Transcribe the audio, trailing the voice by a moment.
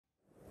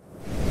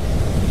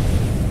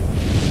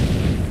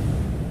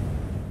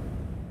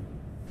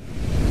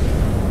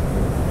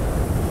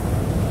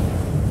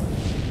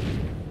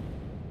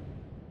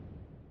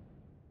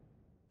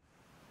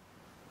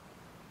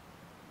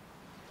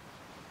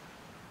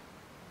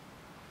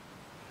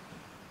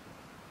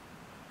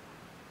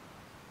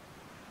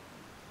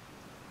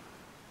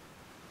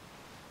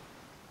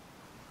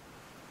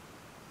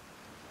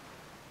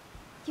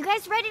You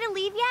guys ready to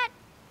leave yet?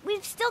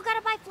 We've still got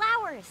to buy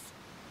flowers.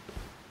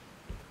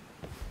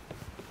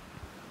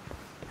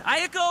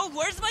 Ayako,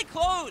 where's my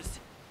clothes?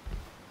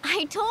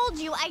 I told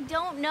you, I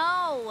don't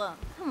know.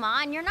 Come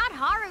on, you're not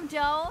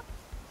Haruto.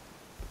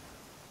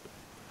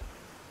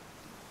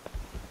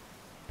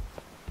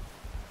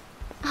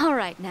 All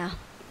right now.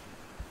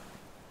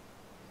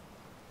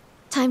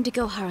 Time to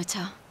go,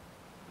 Haruto.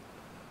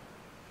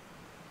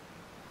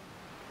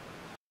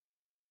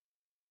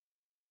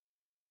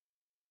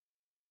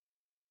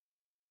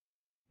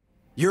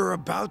 You're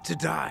about to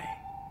die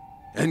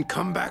and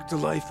come back to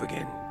life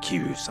again,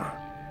 Kiryu-san.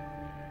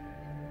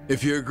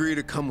 If you agree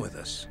to come with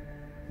us,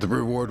 the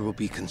reward will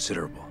be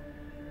considerable.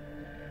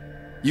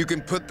 You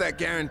can put that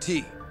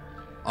guarantee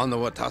on the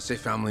Watase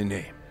family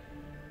name.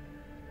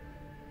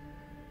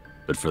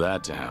 But for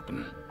that to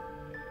happen,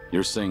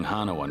 you're saying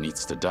Hanawa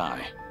needs to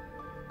die.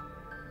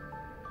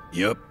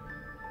 Yup.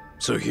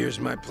 So here's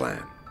my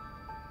plan.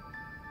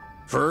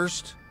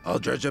 First, I'll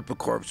dredge up a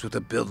corpse with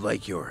a build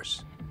like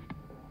yours.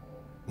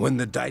 When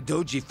the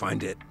Daidoji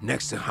find it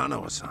next to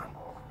Hanawa-san,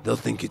 they'll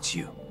think it's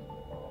you.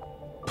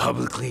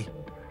 Publicly,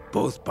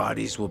 both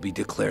bodies will be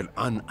declared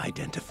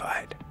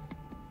unidentified.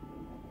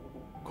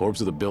 Corpse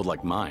with a build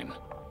like mine.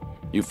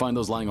 You find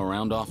those lying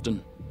around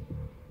often?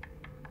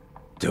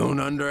 Don't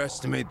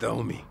underestimate the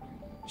Omi.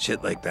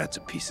 Shit like that's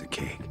a piece of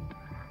cake.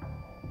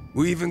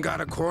 We even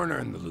got a coroner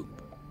in the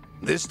loop.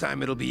 This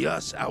time it'll be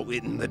us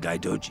outwitting the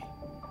Daidoji.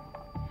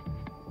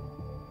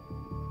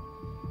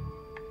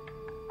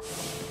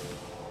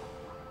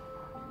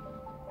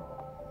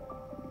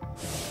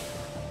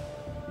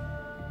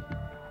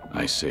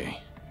 I see.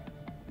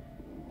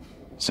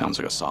 Sounds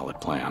like a solid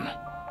plan.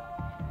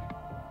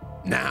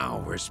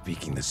 Now we're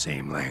speaking the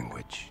same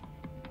language.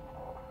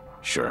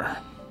 Sure.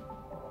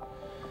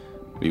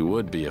 We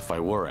would be if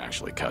I were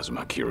actually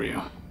Kazuma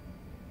Kiryu.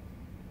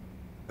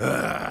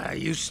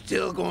 You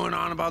still going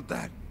on about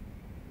that?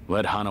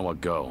 Let Hanawa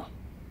go.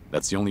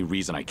 That's the only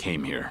reason I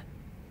came here.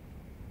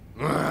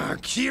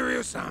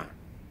 Kiryu-san!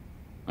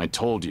 I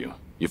told you,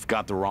 you've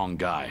got the wrong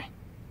guy.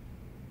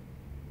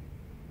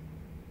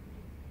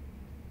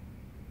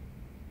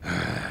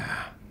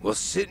 Well,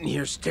 sitting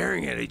here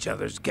staring at each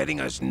other's getting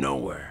us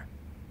nowhere.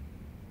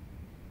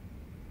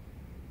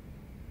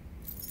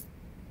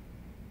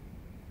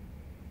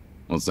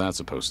 What's that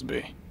supposed to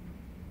be?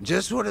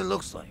 Just what it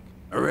looks like.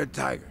 A red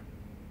tiger.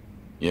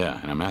 Yeah,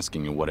 and I'm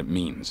asking you what it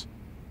means.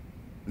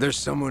 There's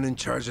someone in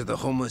charge of the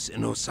homeless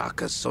in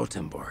Osaka's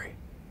Sotenbori.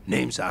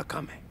 Name's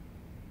Akame.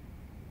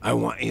 I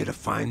want you to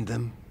find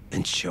them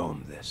and show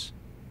them this.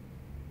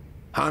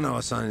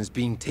 Hanawa-san is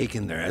being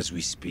taken there as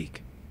we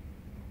speak.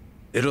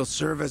 It'll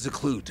serve as a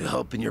clue to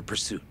help in your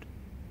pursuit.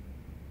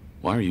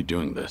 Why are you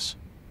doing this?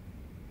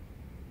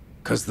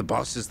 'Cause the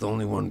boss is the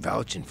only one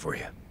vouching for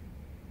you.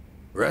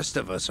 Rest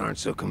of us aren't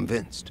so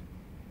convinced.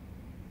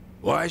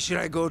 Why should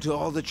I go to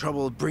all the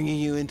trouble of bringing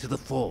you into the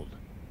fold?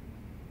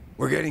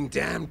 We're getting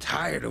damn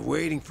tired of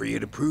waiting for you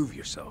to prove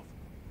yourself.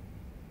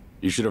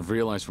 You should have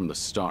realized from the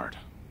start.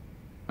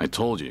 I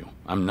told you,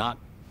 I'm not...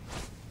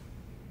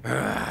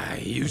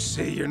 You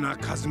say you're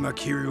not Kazuma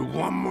Kiryu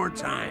one more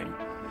time,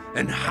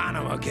 and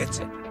Hanawa gets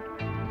it.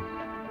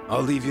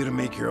 I'll leave you to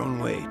make your own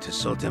way to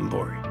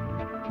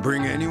Sotenbori.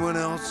 Bring anyone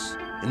else,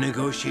 and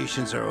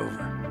negotiations are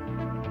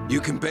over.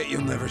 You can bet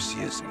you'll never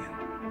see us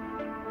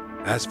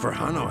again. As for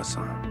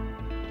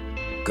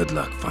Hanawa-san, good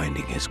luck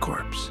finding his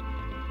corpse.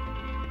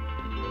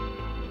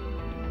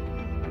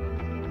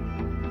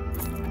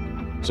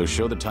 So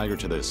show the tiger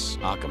to this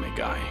Akame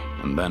guy,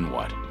 and then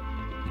what?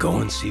 Go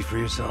and see for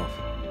yourself.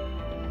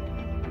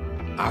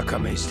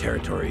 Akame's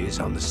territory is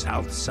on the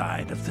south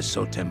side of the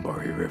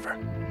Sotenbori River.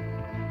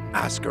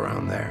 Ask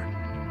around there,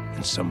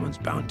 and someone's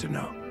bound to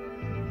know.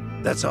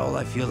 That's all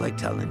I feel like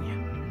telling you.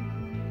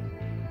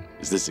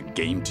 Is this a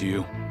game to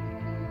you?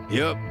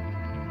 Yup,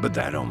 but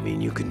that don't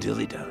mean you can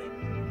dilly-dally.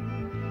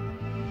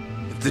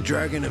 If the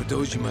Dragon of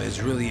Dojima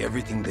is really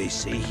everything they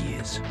say he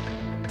is,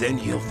 then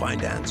he'll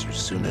find answers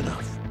soon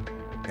enough.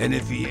 And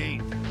if he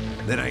ain't,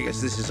 then I guess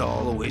this is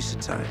all a waste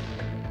of time.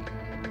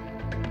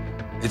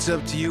 It's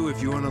up to you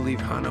if you want to leave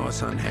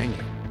Hanawa-san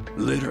hanging.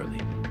 Literally.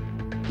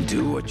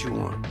 Do what you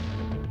want.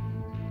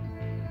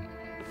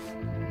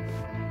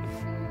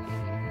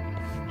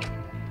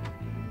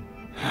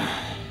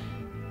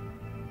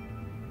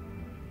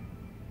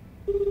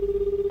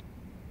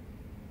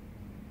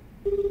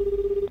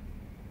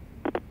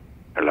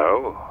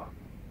 Hello?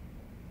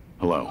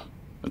 Hello,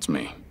 it's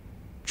me,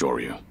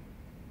 Joryu.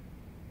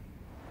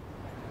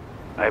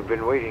 I've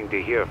been waiting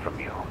to hear from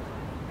you.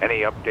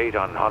 Any update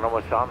on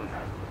Hanawa-san?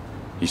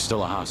 He's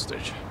still a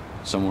hostage,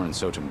 somewhere in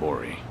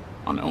Sotenbori,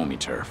 on Omi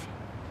turf.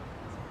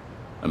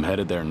 I'm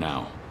headed there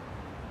now.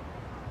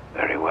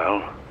 Very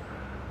well.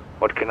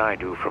 What can I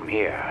do from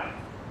here?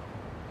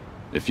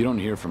 If you don't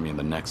hear from me in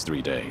the next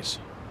 3 days,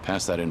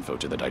 pass that info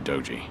to the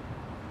Daidoji.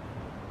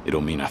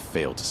 It'll mean I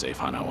failed to save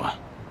Hanawa.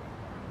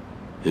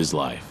 His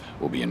life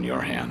will be in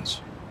your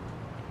hands.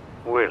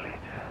 Will it?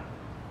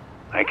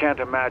 I can't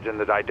imagine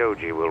the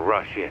Daidoji will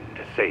rush in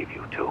to save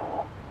you two.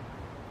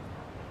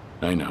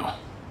 I know.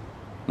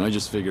 I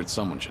just figured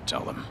someone should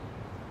tell them.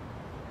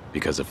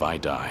 Because if I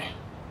die,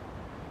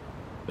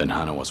 then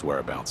Hanawa's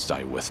whereabouts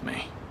die with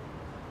me.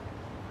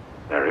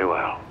 Very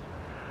well.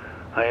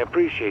 I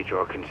appreciate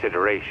your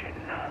consideration.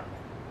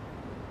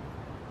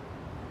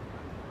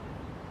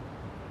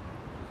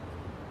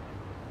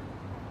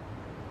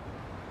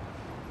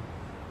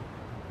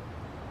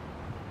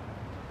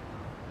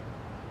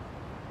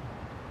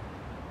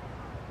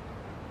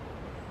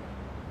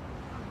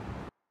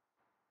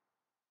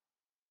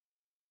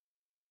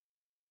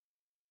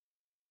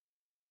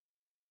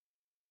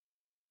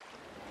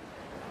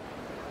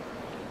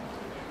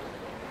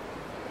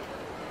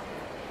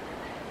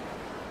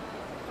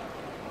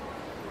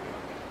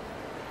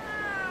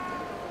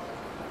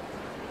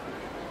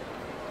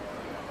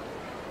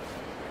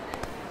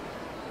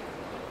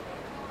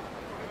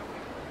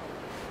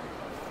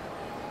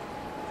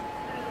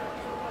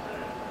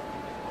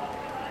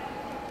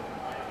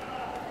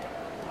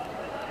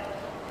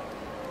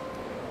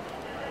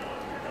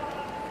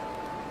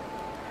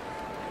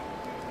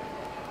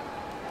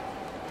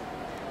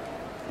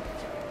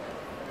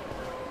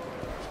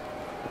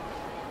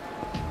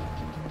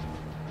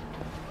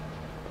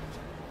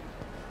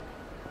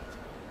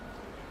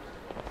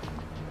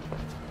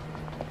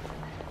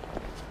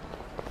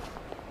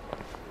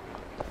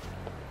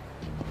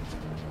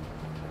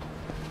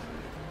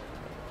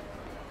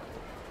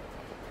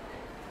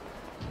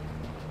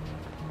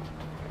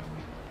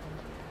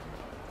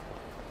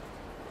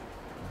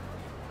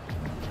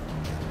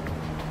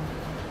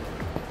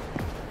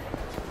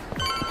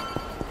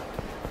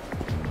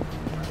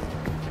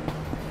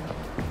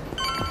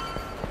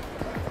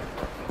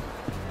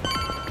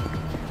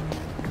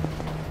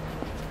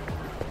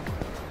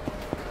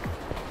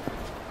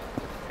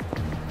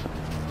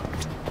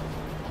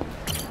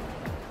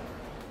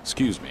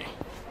 Excuse me.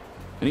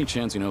 Any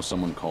chance you know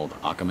someone called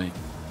Akame?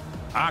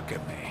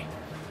 Akame?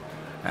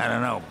 I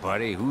don't know,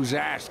 buddy. Who's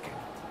asking?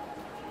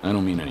 I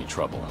don't mean any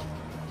trouble.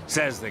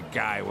 Says the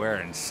guy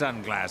wearing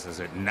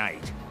sunglasses at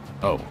night.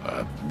 Oh,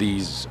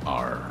 these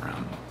are,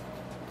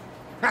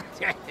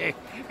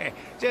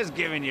 Just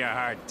giving you a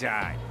hard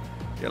time.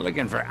 If you're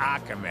looking for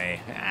Akame,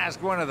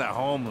 ask one of the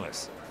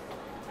homeless.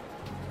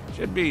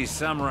 Should be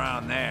some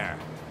around there.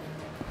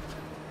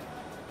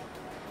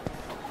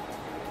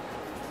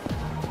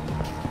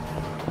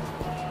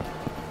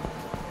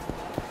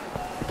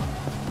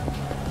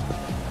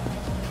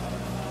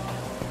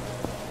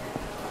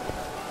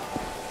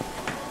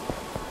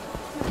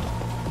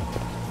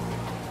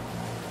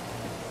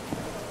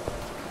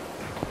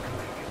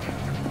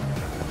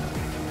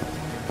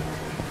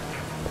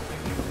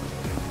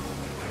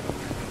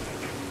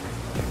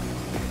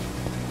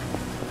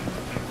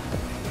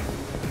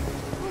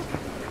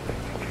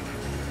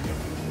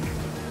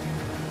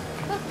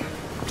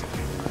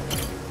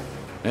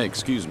 Hey,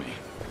 excuse me.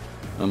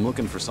 I'm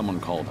looking for someone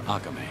called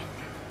Akame.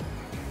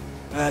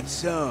 That's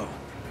so.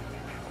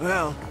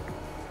 Well,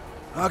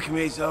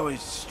 Akame's always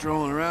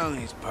strolling around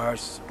these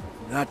parts.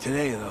 Not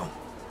today, though.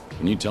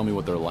 Can you tell me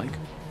what they're like?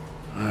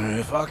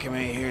 If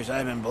Akame hears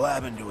I've been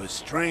blabbing to a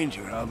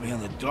stranger, I'll be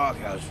in the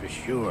doghouse for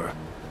sure.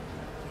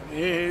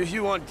 If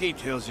you want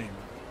details, you're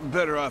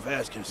better off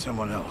asking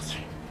someone else.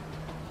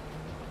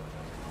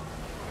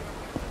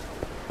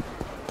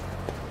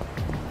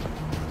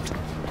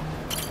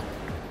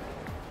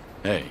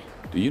 Hey,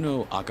 do you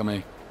know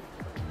Akame?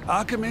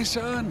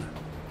 Akame-san?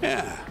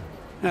 Yeah,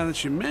 now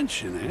that you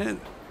mention it.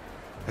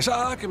 I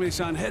saw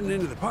Akame-san heading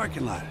into the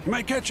parking lot. You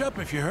might catch up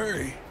if you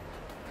hurry.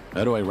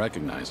 How do I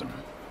recognize him?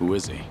 Who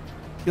is he?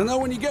 You'll know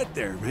when you get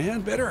there, man.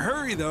 Better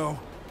hurry, though.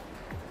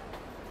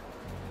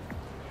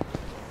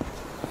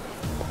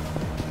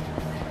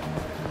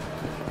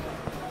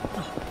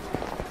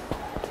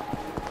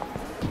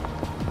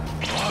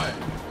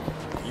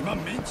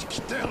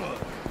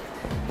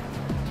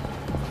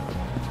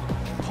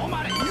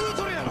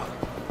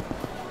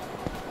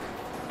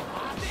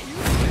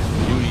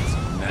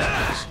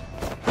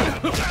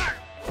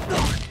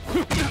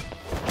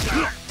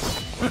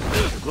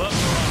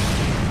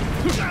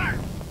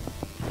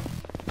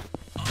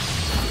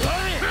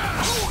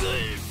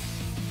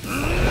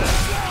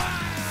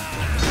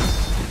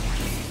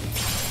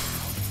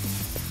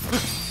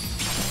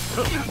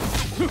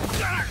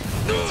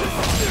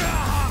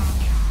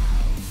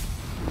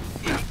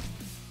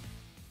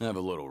 Have a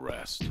little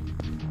rest.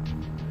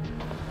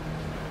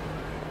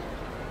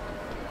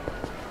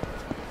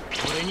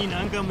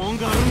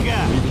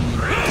 Yeah,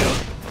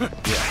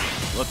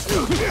 let's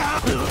go.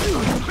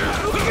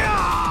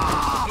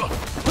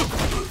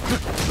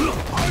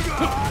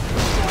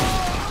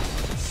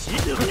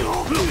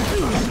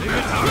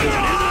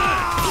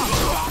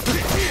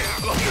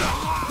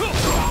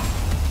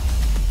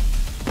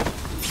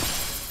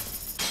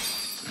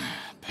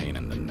 Pain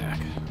in the neck.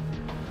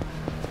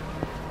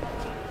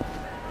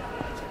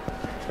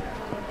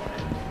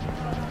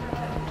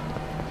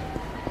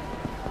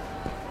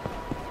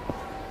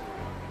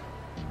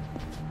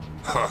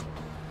 Huh.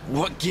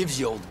 What gives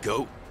you, old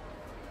goat?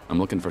 I'm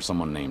looking for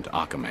someone named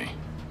Akame.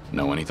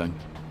 Know anything?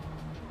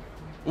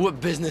 What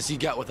business you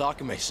got with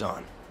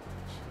Akame-san?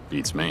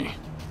 Beats me.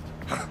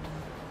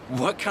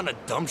 What kind of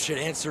dumb shit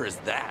answer is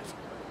that?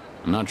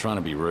 I'm not trying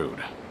to be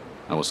rude.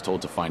 I was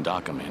told to find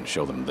Akame and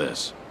show them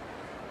this.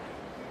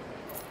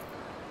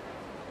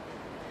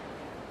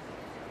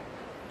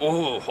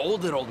 Oh,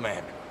 hold it, old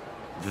man.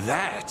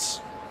 That's...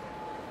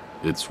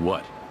 It's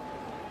what?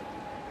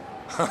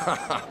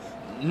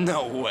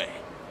 No way.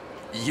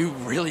 You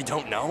really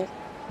don't know?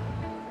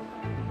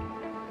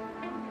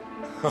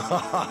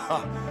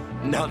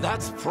 Now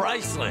that's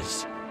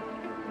priceless.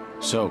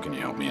 So, can you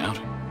help me out?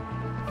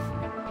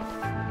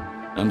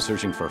 I'm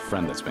searching for a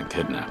friend that's been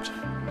kidnapped.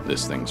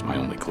 This thing's my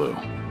only clue.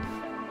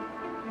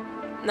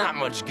 Not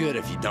much good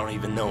if you don't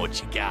even know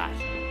what you got.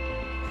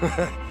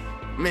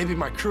 Maybe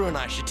my crew and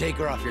I should take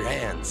her off your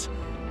hands.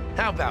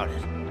 How about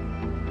it?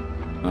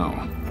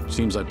 Oh,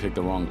 seems I picked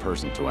the wrong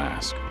person to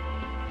ask.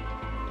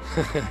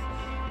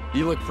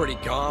 You look pretty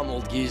calm,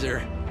 old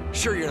geezer.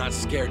 Sure you're not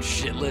scared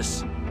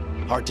shitless?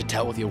 Hard to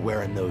tell with you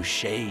wearing those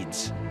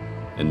shades.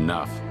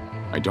 Enough.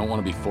 I don't want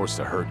to be forced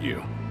to hurt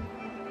you.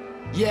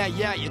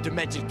 Yeah, you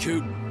demented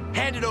coot.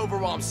 Hand it over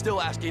while I'm still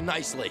asking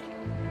nicely.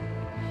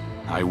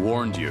 I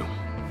warned you.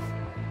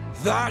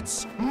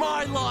 That's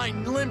my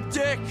line, limp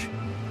dick!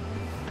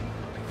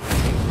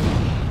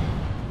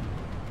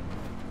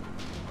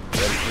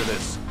 Ready for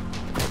this?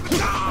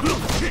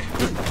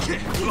 Here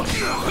we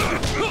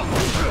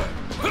go.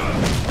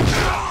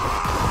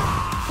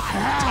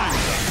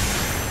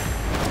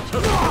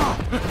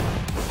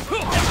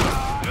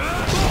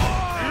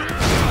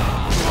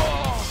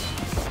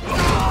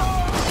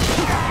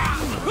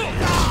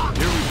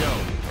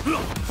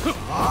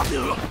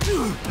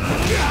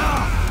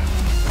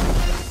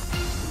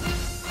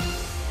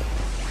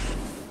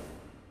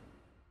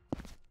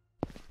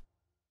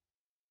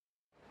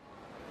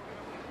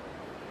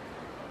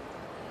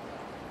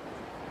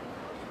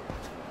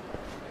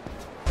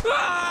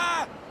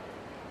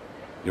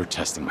 You're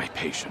testing my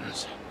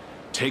patience.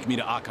 Take me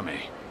to Akame.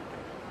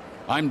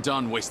 I'm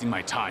done wasting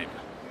my time.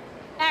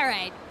 All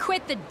right,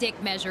 quit the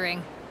dick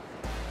measuring.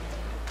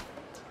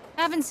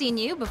 Haven't seen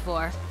you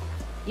before.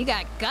 You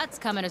got guts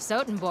coming to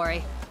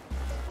Sotenbori.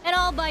 And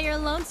all by your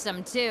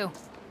lonesome, too.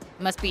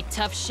 Must be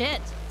tough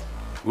shit.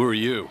 Who are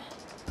you?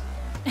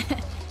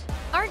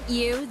 Aren't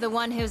you the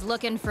one who's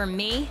looking for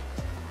me?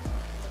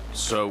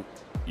 So,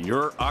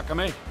 you're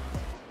Akame?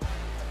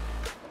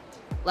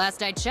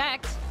 Last I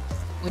checked.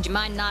 Would you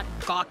mind not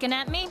gawking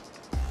at me?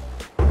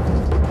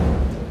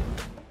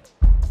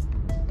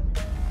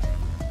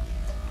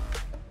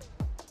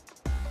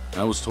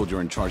 I was told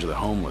you're in charge of the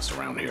homeless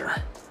around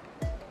here.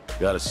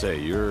 Gotta say,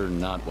 you're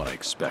not what I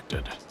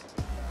expected.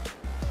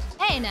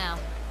 Hey now,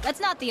 that's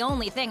not the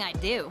only thing I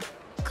do.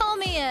 Call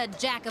me a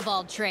jack of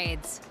all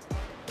trades.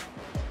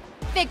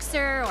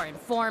 Fixer or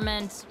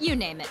informant, you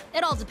name it.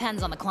 It all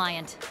depends on the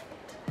client.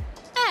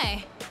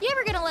 Hey, you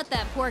ever gonna let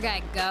that poor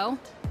guy go?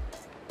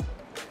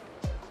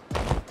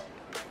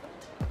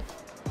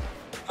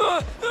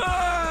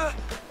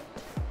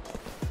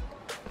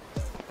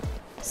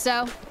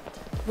 So,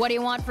 what do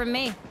you want from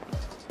me?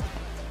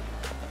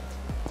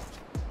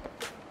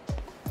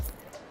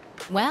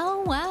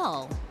 Well,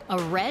 well,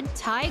 a red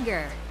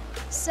tiger.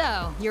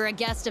 So, you're a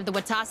guest of the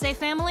Watase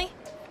family?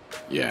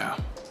 Yeah.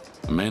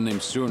 A man named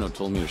Tsuruno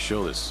told me to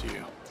show this to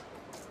you.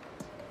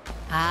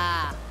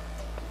 Ah,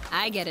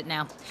 I get it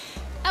now.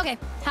 Okay,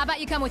 how about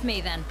you come with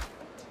me then?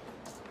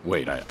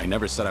 Wait, I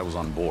never said I was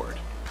on board.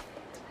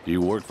 Do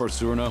you work for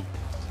Tsuruno?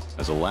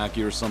 As a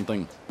lackey or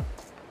something?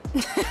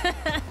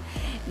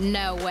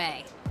 No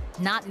way.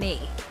 Not me.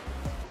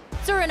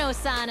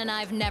 Tsuruno-san and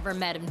I've never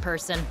met in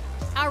person.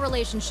 Our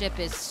relationship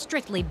is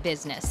strictly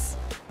business.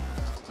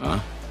 Huh?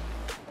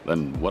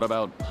 Then what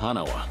about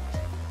Hanawa?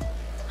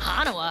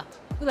 Hanawa?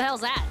 Who the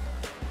hell's that?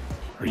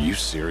 Are you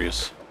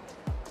serious?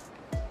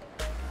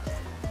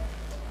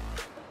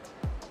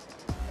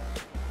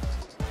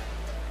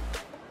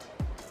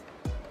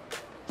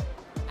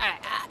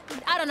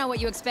 I don't know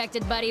what you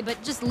expected, buddy,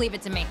 but just leave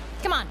it to me.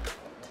 Come on.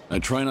 I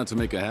try not to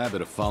make a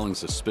habit of following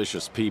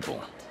suspicious people.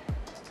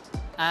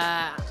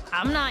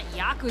 I'm not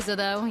Yakuza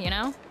though, you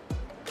know?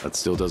 That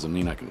still doesn't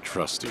mean I can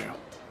trust you.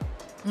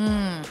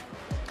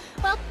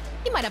 Well,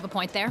 you might have a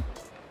point there.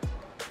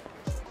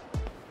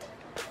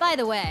 By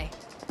the way.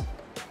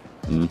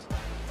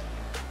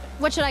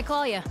 What should I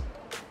call you?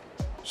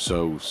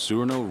 So,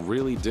 Tsuruno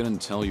really didn't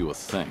tell you a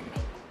thing?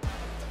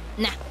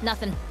 Nah,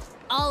 nothing.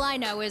 All I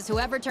know is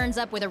whoever turns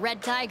up with a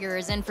red tiger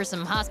is in for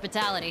some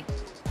hospitality.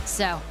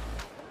 So,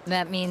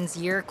 that means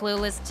you're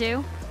clueless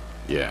too?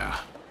 Yeah.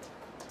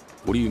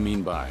 What do you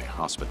mean by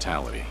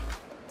hospitality?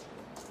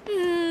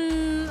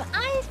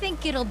 I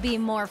think it'll be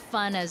more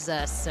fun as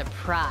a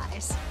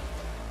surprise.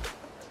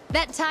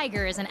 That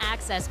tiger is an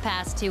access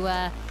pass to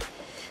a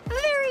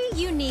very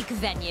unique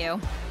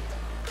venue.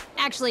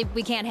 Actually,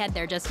 we can't head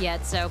there just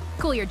yet, so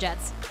cool your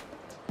jets.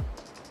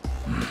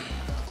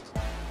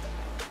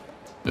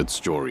 It's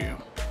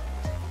Joryu.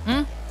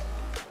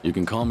 You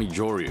can call me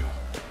Joryu.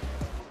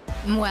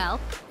 Well,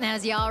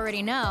 as you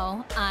already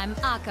know, I'm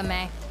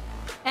Akame.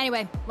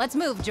 Anyway, let's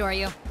move,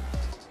 Joryu.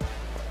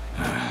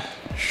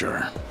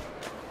 Sure.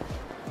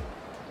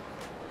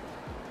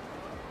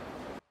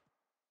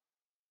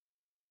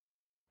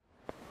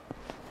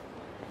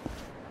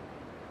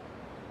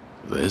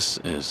 This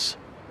is...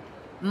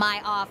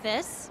 My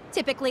office.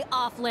 Typically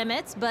off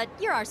limits, but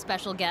you're our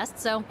special guest,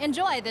 so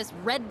enjoy this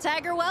Red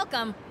Tiger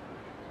welcome.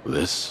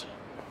 This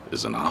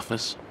is an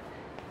office?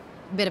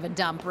 Bit of a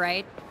dump,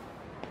 right?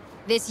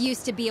 This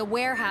used to be a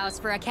warehouse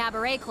for a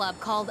cabaret club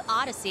called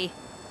Odyssey.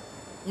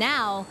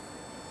 Now,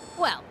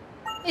 well,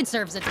 it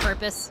serves its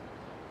purpose.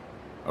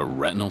 A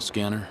retinal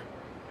scanner?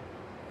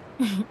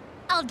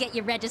 I'll get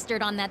you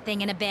registered on that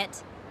thing in a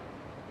bit.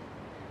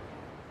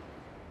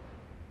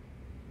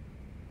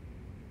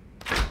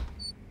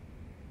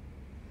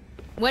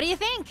 What do you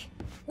think?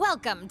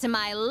 Welcome to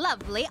my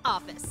lovely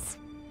office.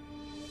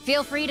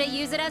 Feel free to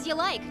use it as you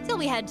like, till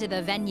we head to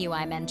the venue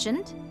I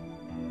mentioned.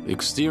 The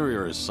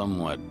exterior is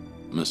somewhat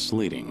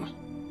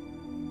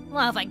misleading.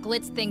 Well, if I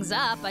glitz things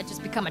up, I'd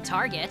just become a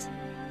target.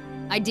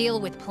 I deal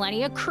with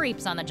plenty of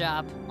creeps on the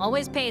job.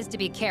 Always pays to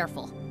be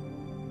careful.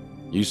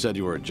 You said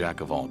you were a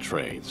jack of all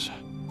trades.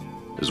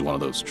 Is one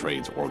of those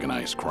trades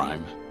organized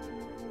crime?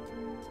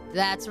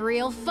 That's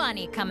real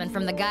funny coming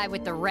from the guy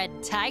with the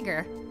red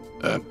tiger.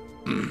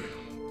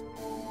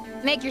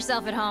 Make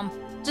yourself at home.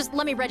 Just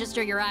let me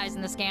register your eyes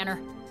in the scanner.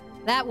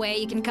 That way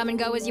you can come and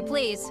go as you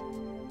please.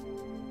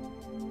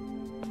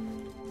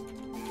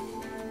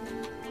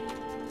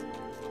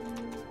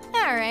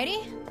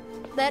 Alrighty.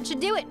 That should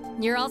do it.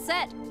 You're all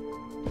set.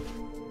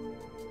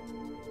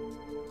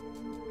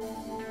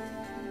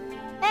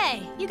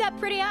 Hey, you got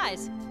pretty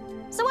eyes.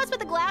 So what's with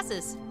the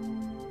glasses?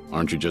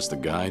 Aren't you just a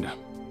guide?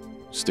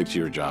 Stick to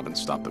your job and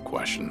stop the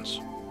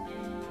questions.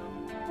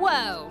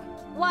 Whoa,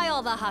 why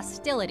all the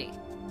hostility?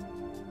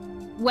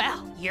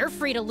 Well, you're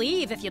free to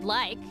leave if you'd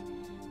like.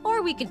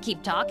 Or we could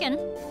keep talking.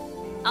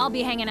 I'll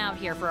be hanging out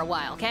here for a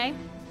while, okay?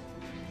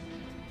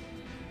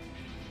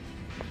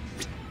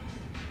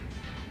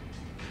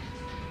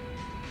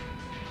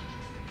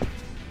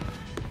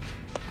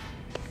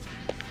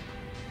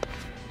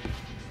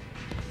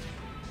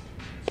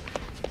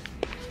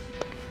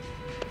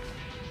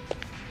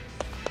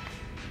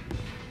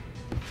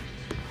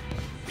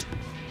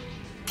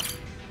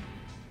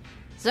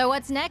 So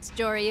what's next,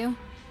 Joryu?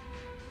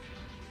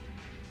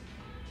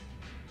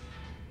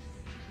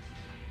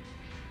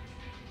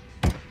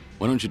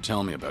 Why don't you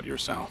tell me about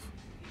yourself?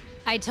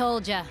 I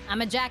told ya,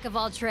 I'm a jack of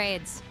all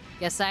trades.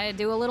 Guess I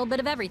do a little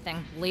bit of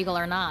everything, legal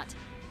or not.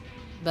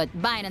 But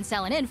buying and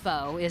selling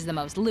info is the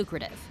most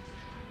lucrative.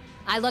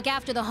 I look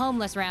after the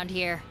homeless around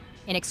here.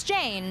 In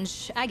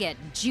exchange, I get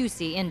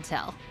juicy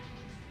intel.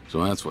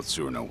 So that's what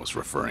Tsuruno was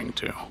referring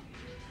to.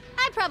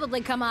 I'd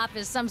probably come off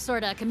as some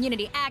sort of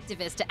community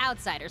activist to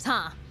outsiders,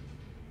 huh?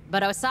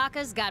 But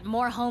Osaka's got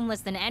more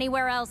homeless than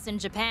anywhere else in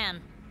Japan.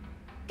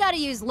 Gotta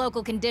use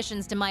local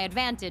conditions to my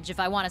advantage if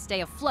I want to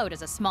stay afloat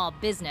as a small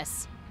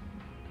business.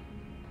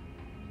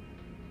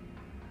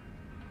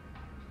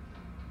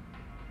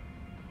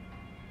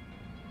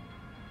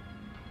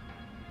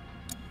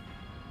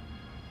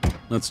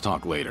 Let's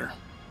talk later.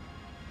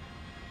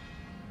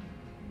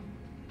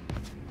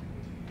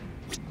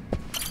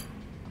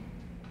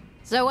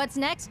 So what's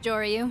next,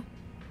 Joryu?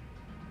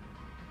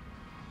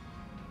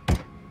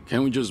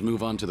 Can't we just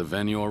move on to the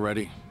venue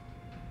already?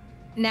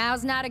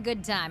 Now's not a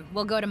good time.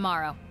 We'll go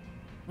tomorrow.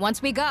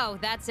 Once we go,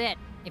 that's it.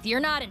 If you're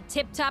not in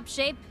tip-top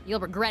shape,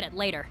 you'll regret it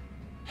later.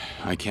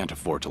 I can't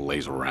afford to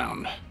laze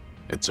around.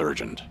 It's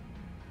urgent.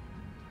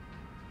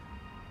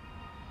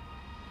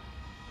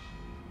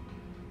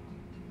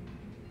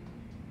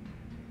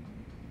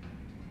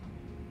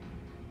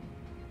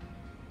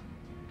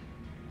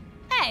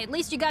 Hey, at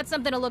least you got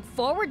something to look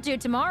forward to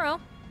tomorrow.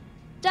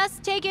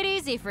 Just take it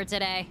easy for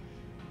today.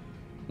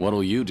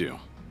 What'll you do?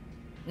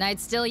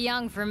 Night's still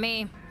young for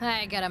me.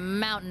 I got a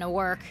mountain of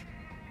work.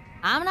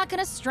 I'm not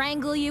gonna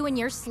strangle you in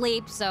your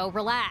sleep, so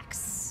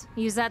relax.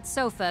 Use that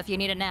sofa if you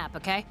need a nap,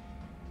 okay?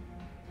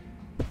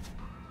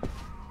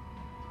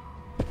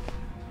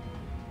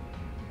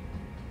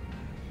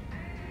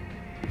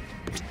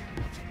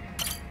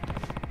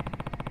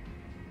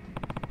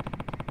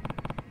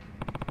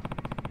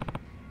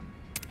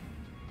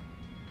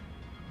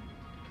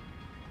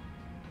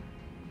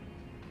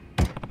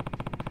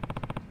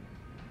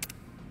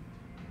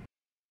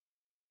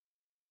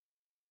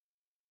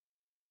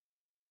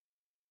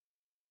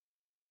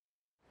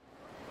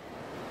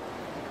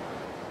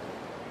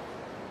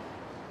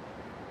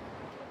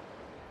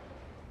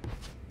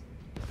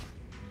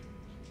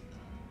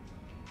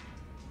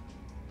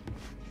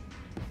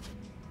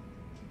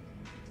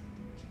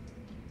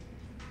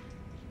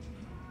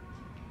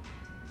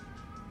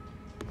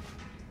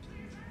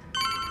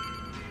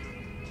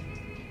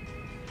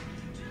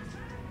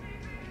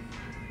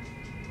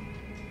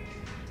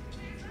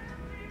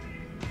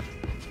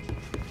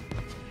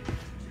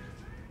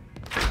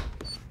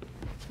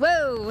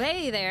 Whoa,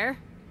 hey there.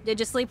 Did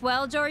you sleep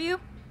well,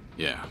 Joryu?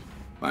 Yeah,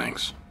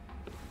 thanks.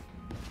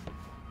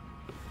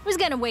 Was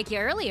gonna wake you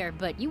earlier,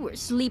 but you were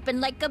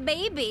sleeping like a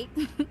baby.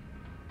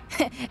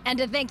 And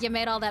to think you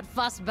made all that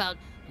fuss about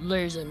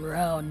lazing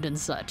around and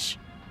such.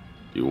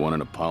 You want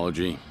an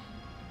apology?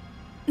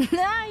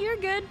 Nah, you're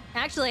good.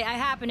 Actually, I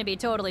happen to be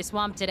totally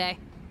swamped today.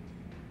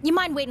 You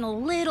mind waiting a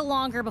little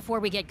longer before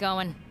we get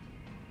going?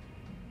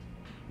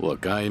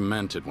 Look, I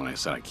meant it when I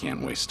said I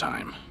can't waste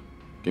time.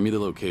 Give me the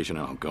location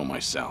and I'll go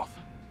myself.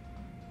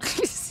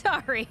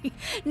 Sorry,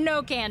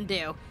 no can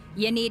do.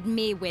 You need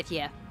me with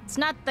you. It's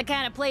not the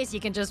kind of place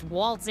you can just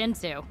waltz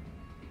into.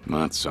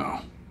 Not so.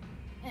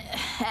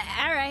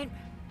 Alright,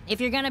 if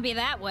you're gonna be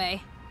that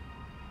way,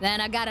 then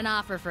I got an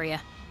offer for you.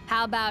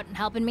 How about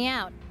helping me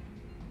out?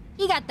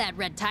 You got that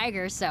red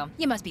tiger, so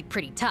you must be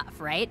pretty tough,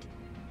 right?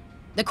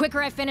 The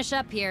quicker I finish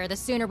up here, the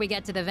sooner we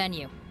get to the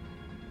venue.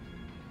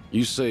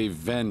 You say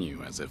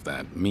venue as if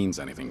that means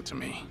anything to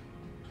me.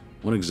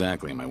 What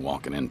exactly am I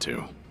walking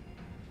into?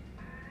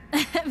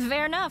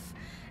 Fair enough.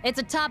 It's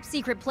a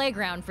top-secret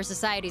playground for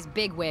society's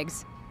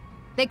bigwigs.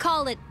 They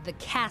call it the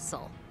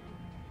castle.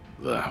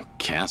 The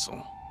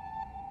castle?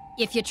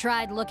 If you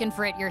tried looking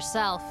for it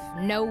yourself,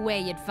 no way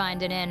you'd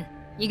find it in.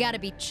 You gotta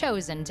be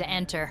chosen to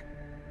enter.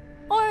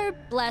 Or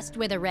blessed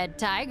with a red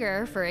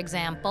tiger, for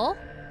example.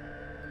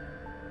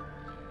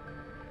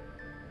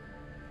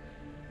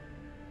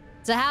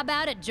 So how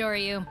about it,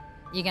 Joryu?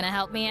 You gonna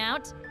help me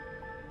out?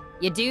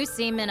 You do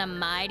seem in a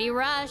mighty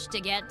rush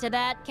to get to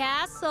that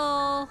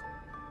castle.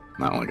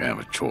 Not like I have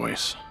a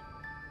choice.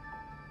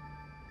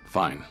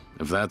 Fine.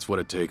 If that's what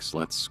it takes,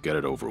 let's get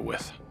it over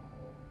with.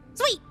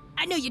 Sweet!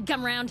 I knew you'd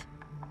come around.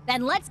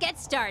 Then let's get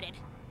started.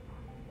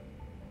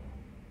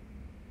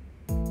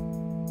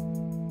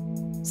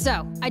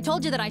 So, I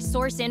told you that I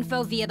source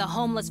info via the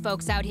homeless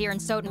folks out here in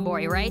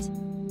Sotenbori, right?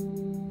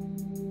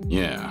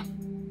 Yeah.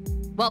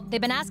 Well,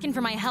 they've been asking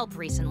for my help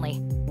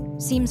recently.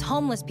 Seems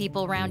homeless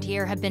people around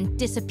here have been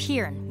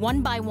disappearing,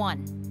 one by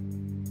one.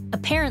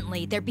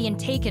 Apparently, they're being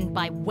taken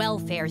by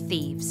welfare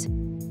thieves.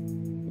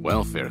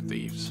 Welfare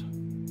thieves?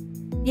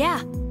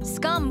 Yeah,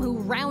 scum who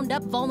round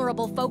up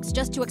vulnerable folks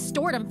just to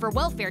extort them for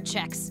welfare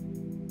checks.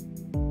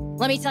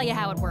 Let me tell you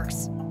how it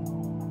works.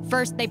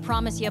 First, they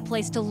promise you a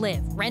place to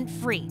live,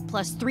 rent-free,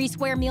 plus 3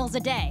 square meals a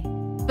day.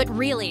 But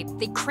really,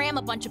 they cram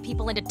a bunch of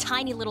people into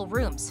tiny little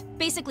rooms,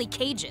 basically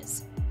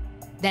cages.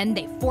 Then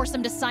they force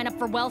them to sign up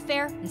for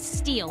welfare and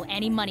steal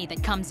any money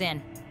that comes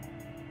in.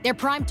 Their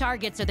prime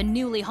targets are the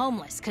newly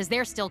homeless, because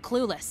they're still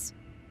clueless.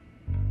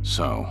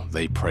 So,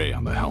 they prey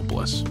on the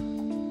helpless.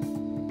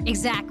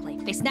 Exactly.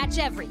 They snatch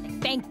everything,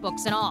 bank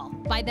books and all.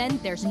 By then,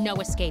 there's no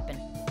escaping.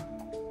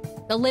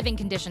 The living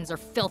conditions are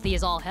filthy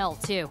as all hell,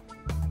 too.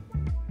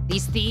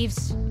 These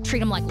thieves treat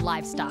them like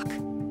livestock.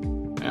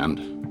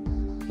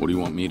 And? What do you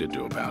want me to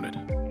do about it?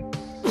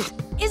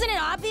 Isn't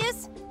it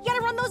obvious? You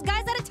gotta run those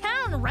guys out of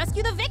town and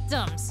rescue the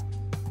victims.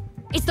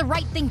 It's the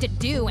right thing to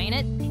do, ain't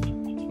it?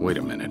 Wait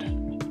a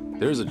minute.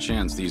 There's a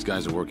chance these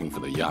guys are working for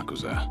the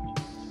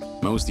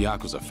Yakuza. Most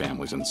Yakuza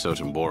families in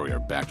Sotenbori are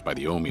backed by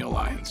the Omi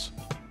Alliance.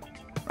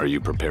 Are you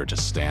prepared to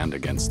stand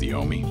against the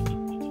Omi?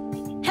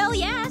 Hell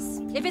yes!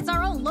 If it's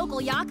our own local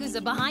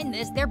Yakuza behind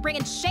this, they're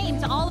bringing shame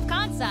to all of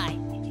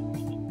Kansai.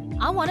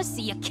 I want to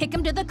see you kick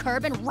them to the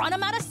curb and run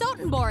them out of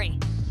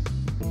Sotenbori.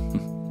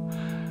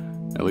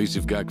 At least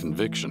you've got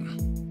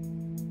conviction.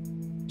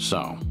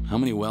 So, how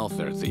many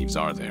welfare thieves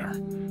are there?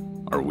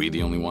 Are we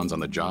the only ones on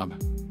the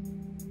job?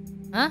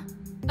 Huh?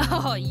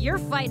 Oh, you're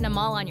fighting them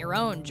all on your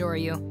own,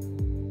 Joryu.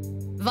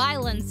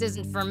 Violence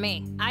isn't for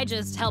me. I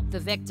just help the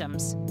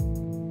victims.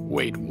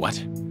 Wait,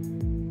 what?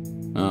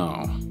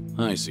 Oh,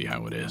 I see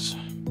how it is.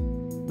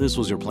 This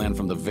was your plan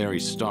from the very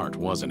start,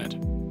 wasn't it?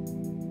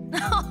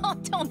 Oh,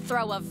 don't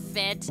throw a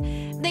fit.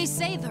 They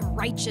say the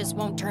righteous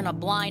won't turn a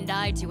blind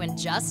eye to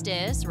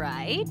injustice,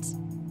 right?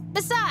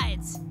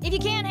 Besides, if you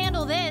can't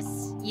handle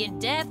this, you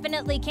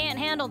definitely can't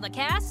handle the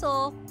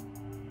castle.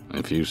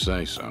 If you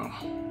say so.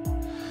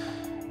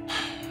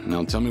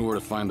 Now tell me where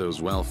to find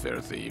those welfare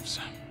thieves.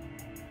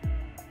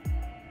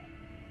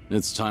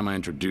 It's time I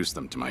introduce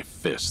them to my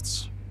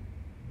fists.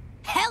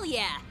 Hell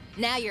yeah!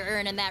 Now you're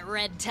earning that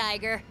red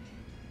tiger.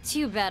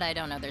 Too bad I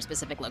don't know their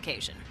specific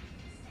location.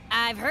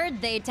 I've heard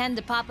they tend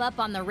to pop up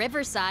on the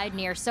riverside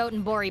near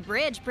Sotenbori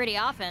Bridge pretty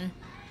often.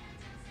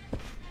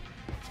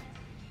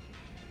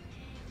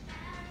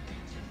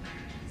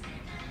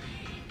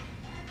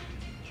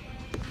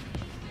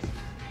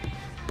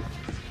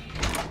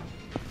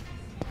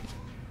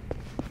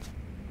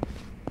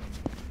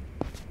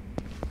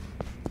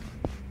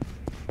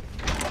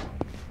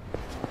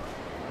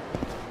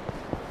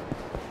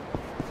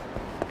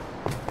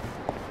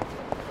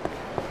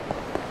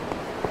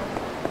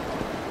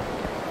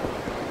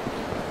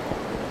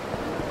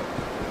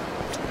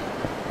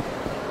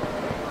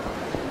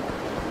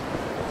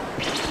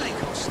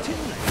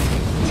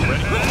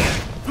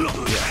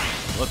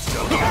 Let's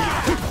go.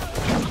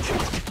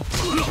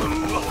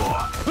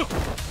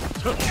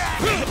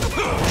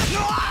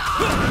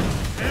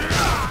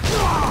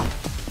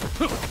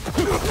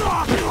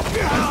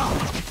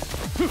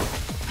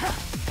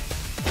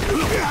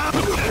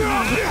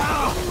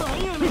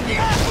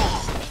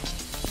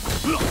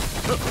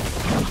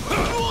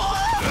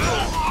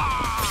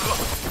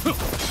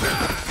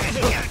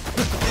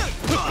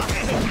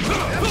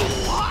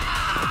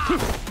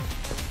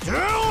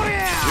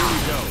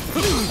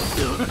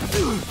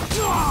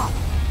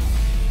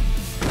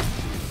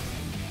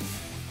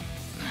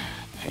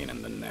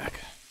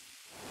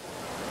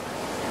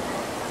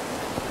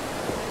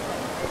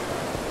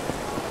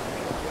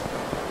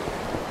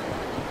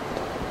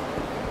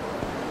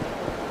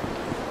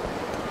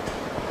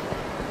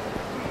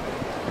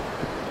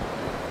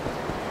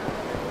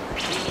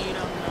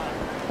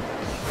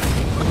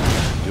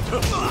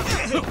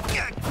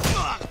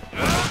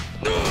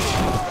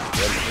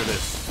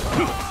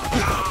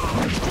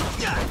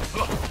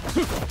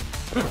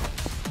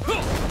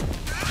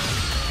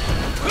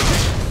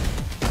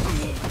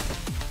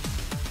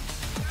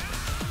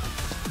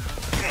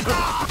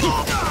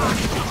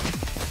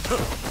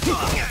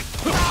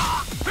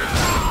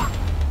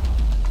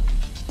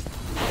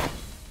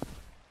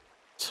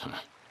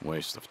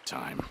 Waste of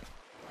time.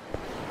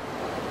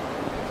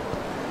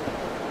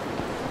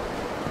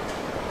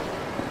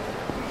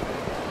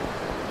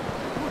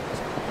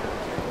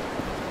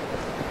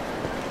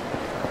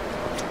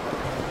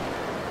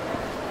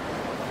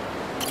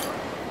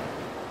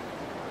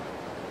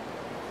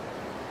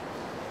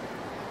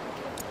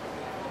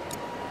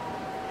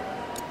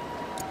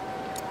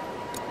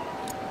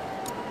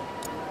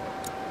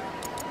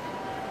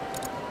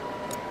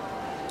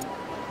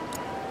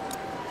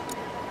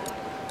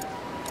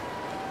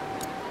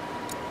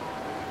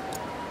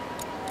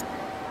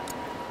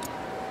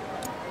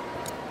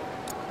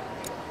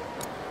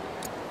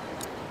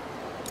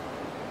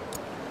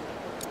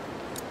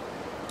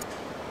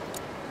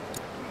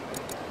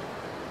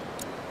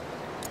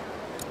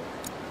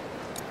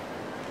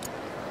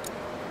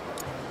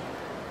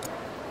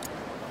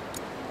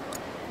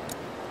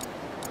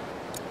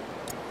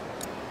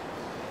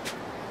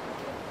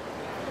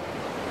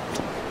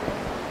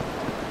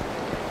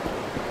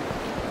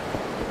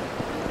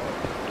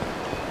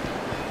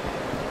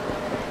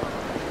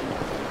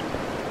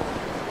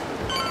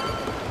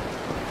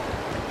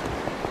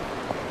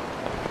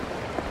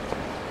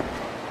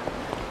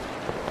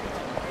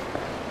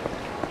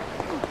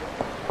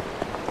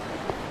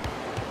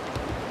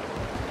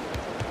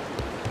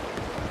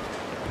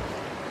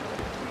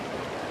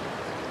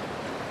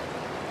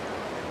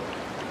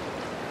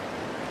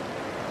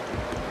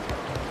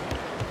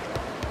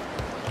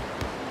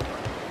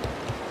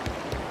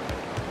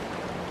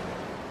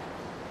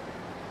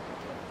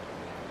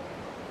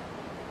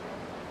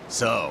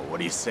 So, what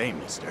do you say,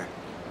 mister?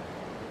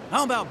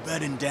 How about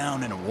bedding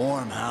down in a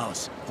warm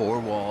house, 4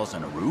 walls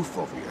and a roof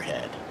over your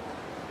head?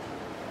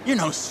 You're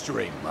no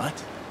stray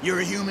mutt. You're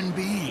a human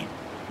being.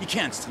 You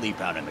can't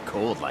sleep out in the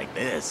cold like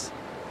this.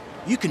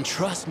 You can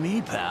trust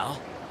me, pal.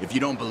 If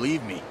you don't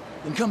believe me,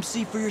 then come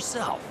see for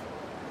yourself.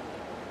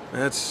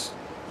 That's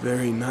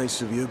very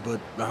nice of you,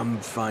 but I'm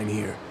fine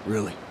here,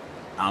 really.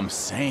 I'm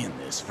saying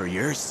this for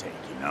your sake,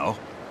 you know?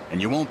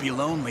 And you won't be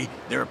lonely.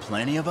 There are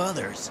plenty of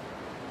others.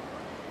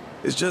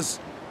 It's just,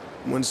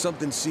 when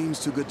something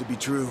seems too good to be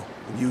true,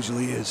 it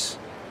usually is.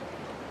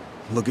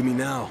 Look at me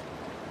now.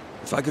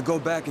 If I could go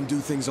back and do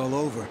things all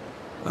over,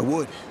 I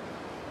would.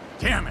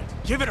 Damn it,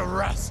 give it a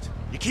rest.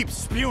 You keep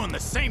spewing the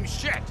same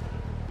shit.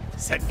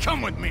 Said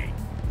come with me.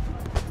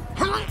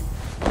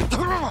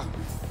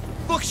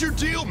 Fuck's your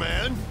deal,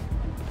 man?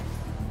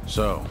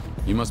 So,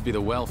 you must be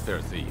the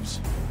welfare thieves.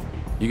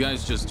 You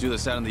guys just do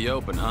this out in the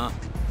open, huh?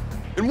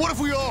 And what if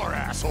we are,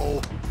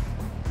 asshole?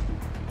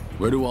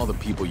 Where do all the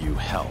people you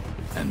help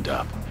end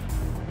up?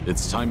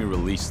 It's time you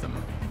release them.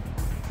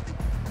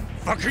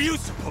 Fuck are you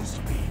supposed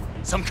to be?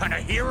 Some kind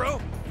of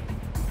hero?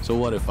 So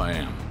what if I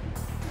am?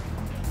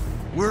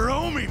 We're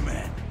Omi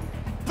men.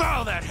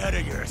 Bow that head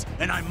of yours,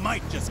 and I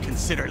might just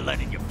consider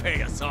letting you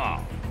pay us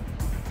off.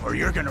 Or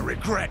you're gonna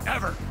regret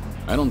ever.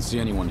 I don't see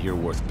anyone here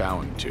worth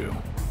bowing to.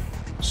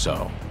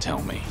 So,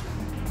 tell me,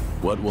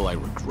 what will I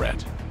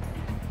regret?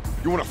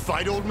 You wanna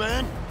fight, old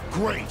man?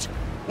 Great.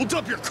 We'll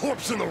dump your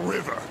corpse in the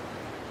river.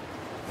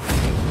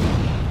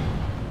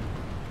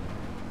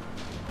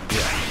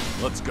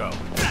 Let's go.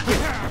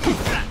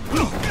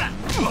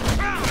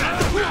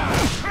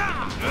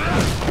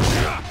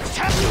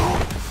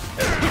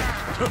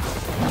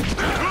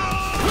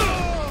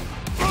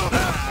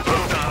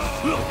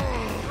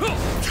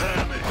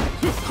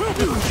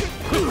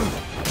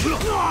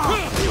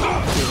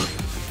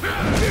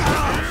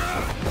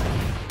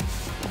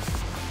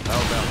 How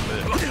about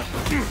this?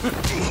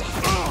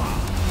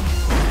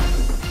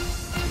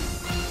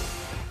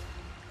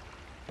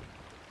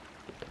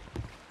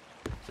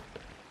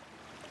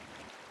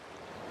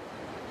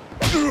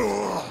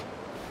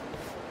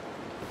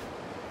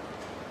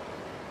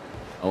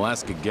 I'll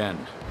ask again.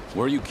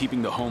 Where are you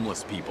keeping the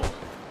homeless people?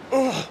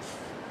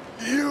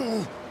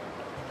 You!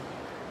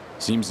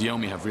 Seems the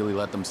Omi have really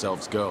let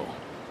themselves go.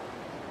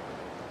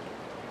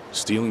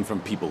 Stealing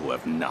from people who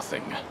have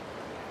nothing.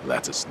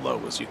 That's as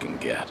low as you can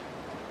get.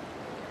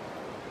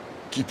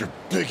 Keep your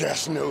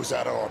big-ass nose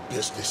out of our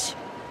business.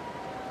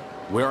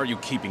 Where are you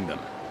keeping them?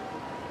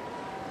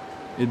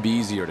 It'd be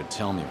easier to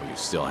tell me where you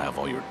still have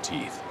all your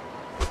teeth.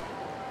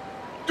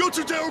 Go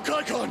to Daru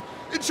Kaikon!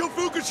 In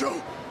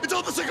Shofukucho! It's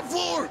on the 2nd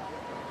floor!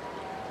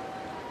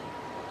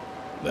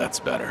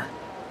 That's better.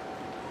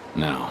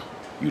 Now,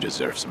 you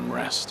deserve some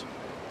rest.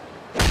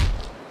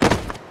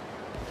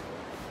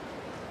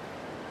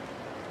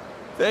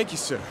 Thank you,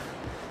 sir.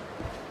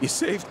 You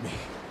saved me.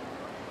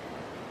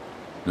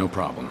 No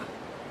problem.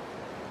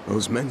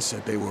 Those men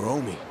said they were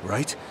Omi,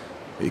 right?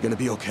 Are you gonna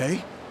be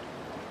okay?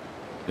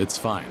 It's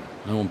fine.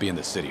 I won't be in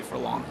the city for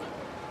long.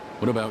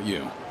 What about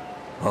you?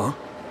 Huh?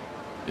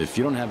 If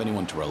you don't have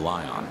anyone to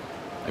rely on,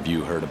 have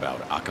you heard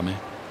about Akame?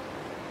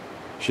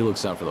 She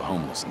looks out for the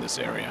homeless in this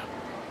area.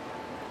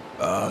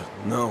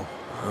 No.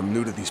 I'm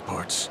new to these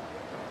parts.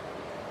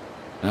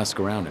 Ask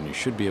around and you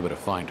should be able to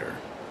find her,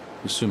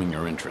 assuming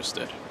you're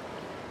interested.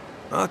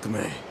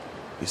 Akame.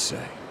 you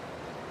say?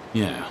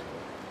 Yeah.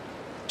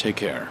 Take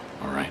care,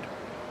 all right?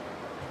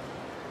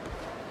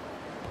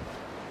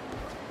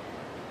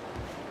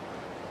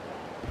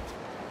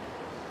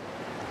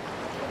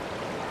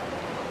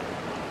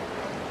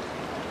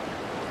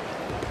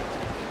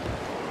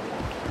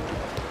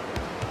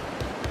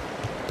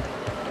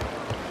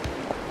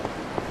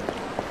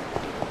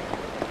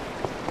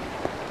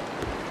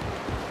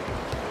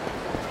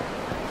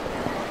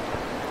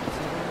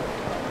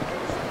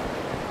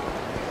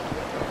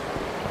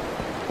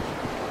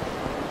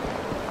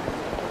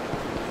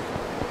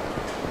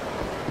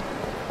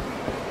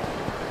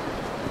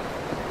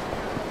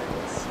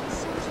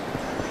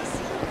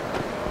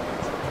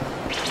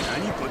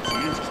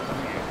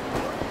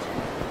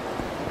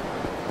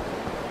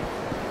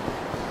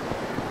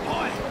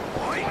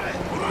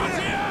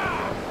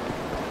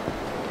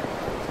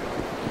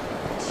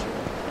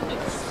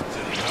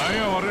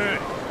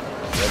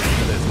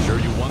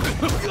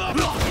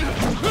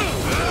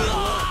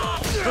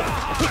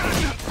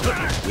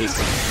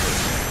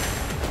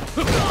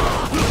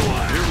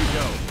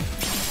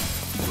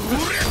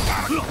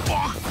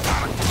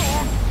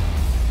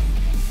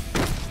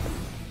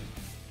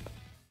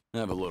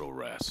 Have a little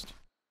rest.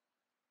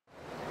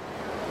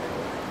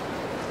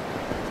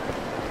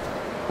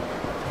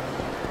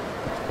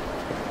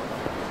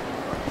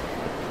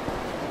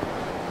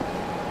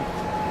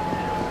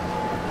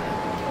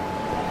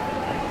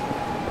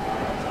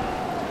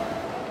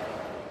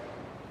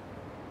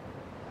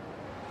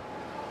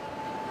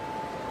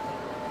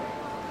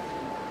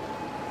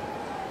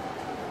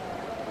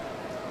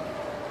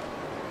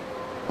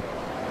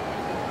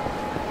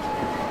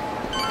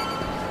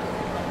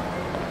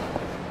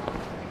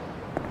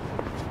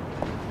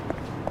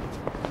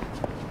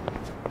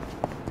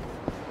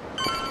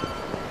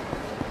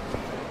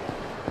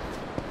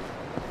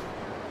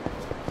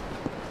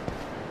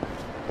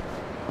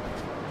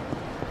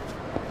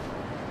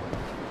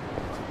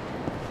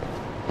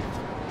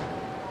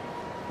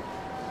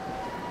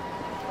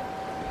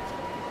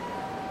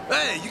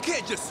 Hey, you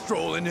can't just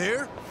stroll in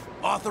here.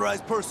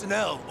 Authorized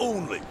personnel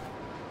only.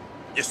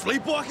 You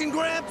sleepwalking,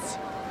 Gramps?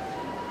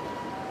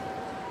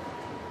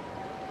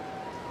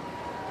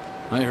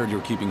 I heard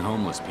you're keeping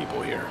homeless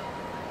people here.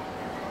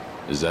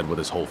 Is that what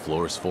this whole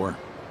floor is for?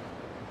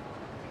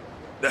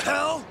 The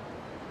hell?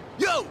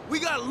 Yo, we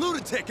got a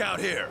lunatic out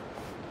here!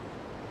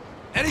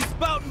 And he's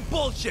spouting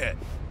bullshit!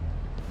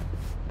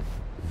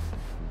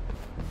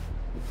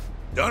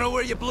 Don't know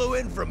where you blew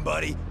in from,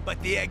 buddy,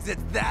 but the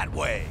exit's that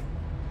way.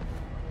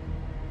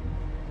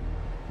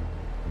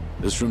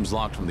 This room's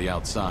locked from the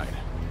outside.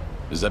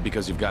 Is that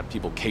because you've got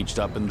people caged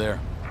up in there?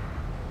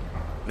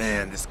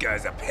 Man, this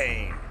guy's a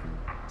pain.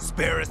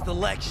 Spare us the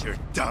lecture,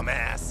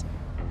 dumbass.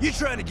 You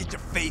trying to get your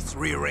face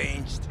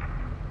rearranged?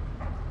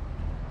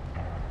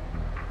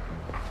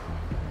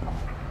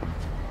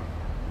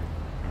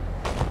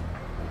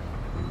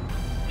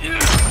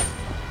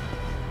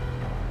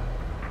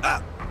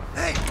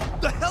 Hey,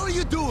 the hell are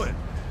you doing?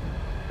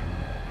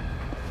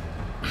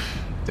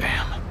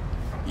 Damn.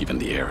 Even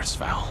the air is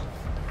foul.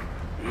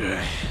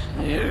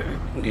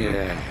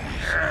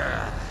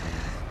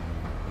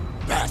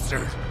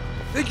 Bastard!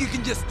 Think you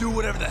can just do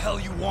whatever the hell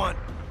you want?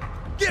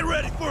 Get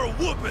ready for a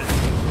whooping!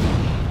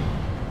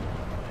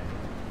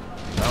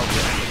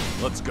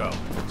 Okay, let's go.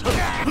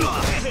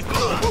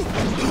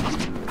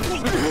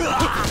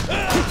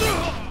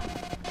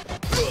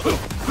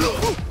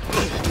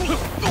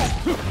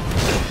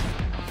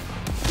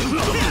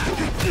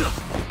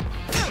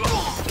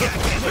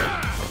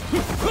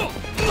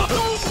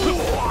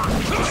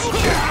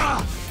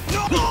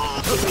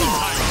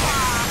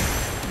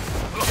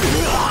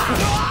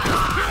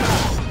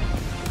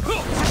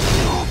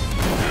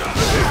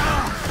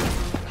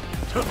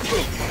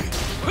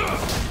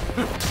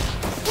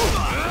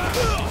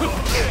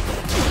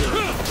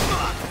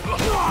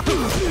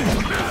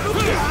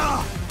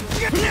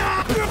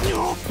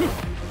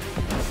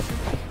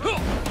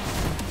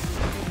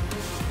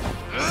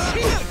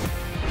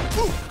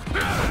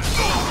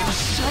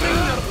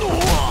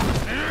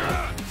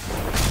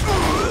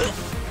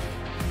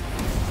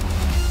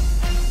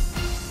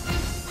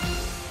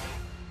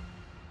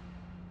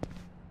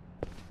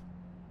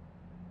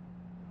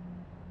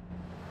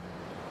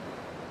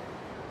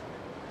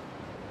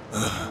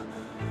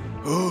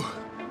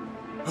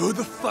 Who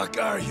the fuck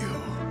are you?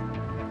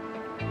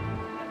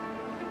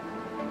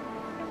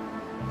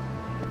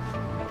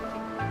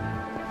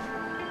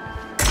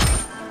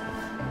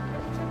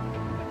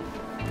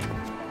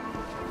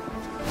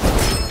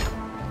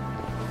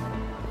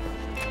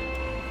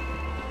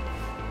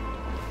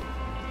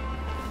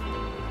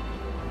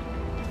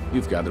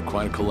 You've gathered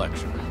quite a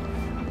collection.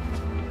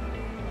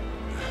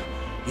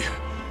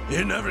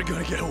 You're never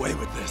gonna get away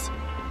with this.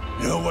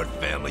 You know what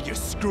family you're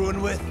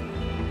screwing with?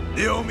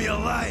 The Omi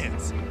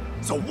Alliance.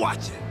 So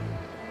watch it.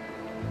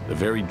 The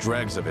very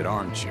dregs of it,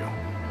 aren't you?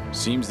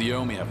 Seems the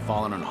Omi have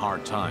fallen on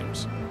hard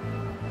times.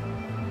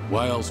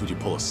 Why else would you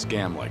pull a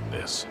scam like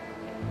this?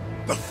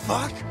 The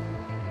fuck?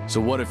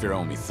 So what if you're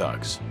Omi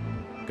thugs?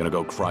 Gonna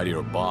go cry to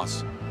your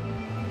boss?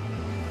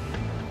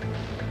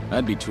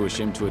 I'd be too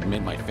ashamed to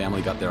admit my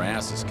family got their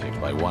asses kicked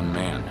by one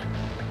man.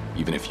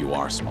 Even if you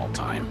are small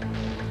time,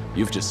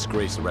 you've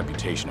disgraced the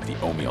reputation of the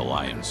Omi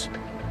Alliance.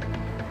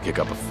 Kick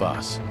up a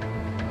fuss,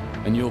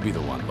 and you'll be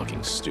the one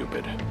looking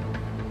stupid.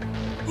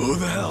 Who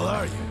the hell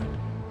are you?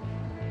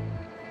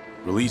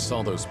 Release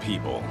all those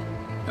people,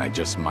 and I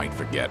just might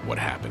forget what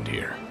happened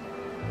here.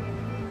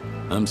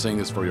 I'm saying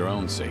this for your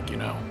own sake, you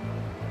know.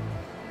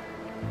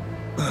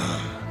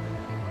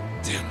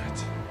 Damn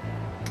it.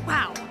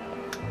 Wow.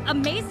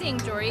 Amazing,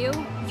 Joryu.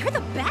 You're the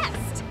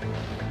best.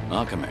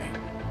 Akame,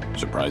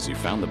 surprised you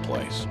found the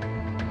place.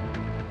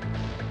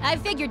 I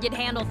figured you'd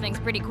handle things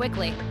pretty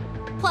quickly.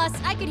 Plus,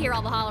 I could hear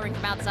all the hollering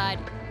from outside.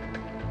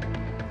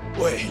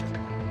 Wait,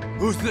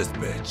 who's this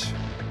bitch?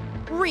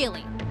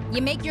 Really?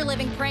 You make your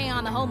living preying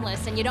on the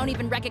homeless and you don't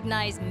even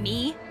recognize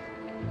me?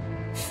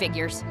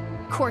 Figures.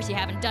 Of course you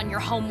haven't done your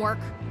homework.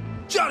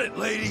 Shut it,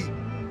 lady!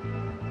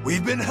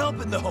 We've been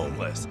helping the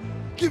homeless,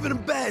 giving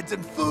them beds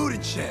and food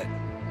and shit.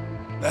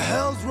 The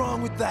hell's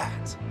wrong with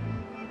that?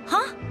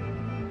 Huh?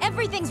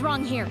 Everything's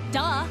wrong here,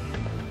 duh.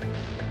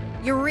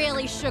 You're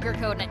really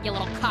sugarcoating it, you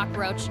little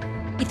cockroach.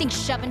 You think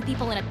shoving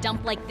people in a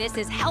dump like this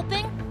is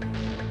helping?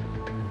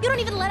 You don't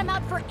even let them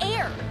out for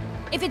air.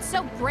 If it's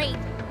so great,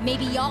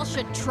 maybe y'all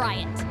should try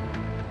it.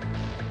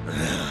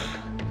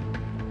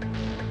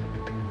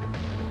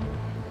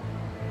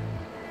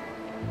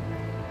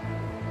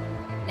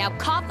 Now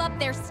cough up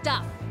their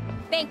stuff.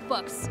 Bank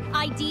books,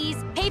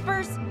 IDs,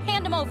 papers,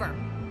 hand them over.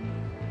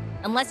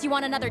 Unless you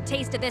want another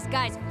taste of this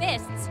guy's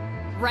fists.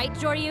 Right,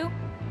 Joryu?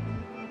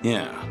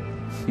 Yeah.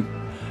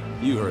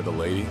 You heard the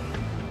lady.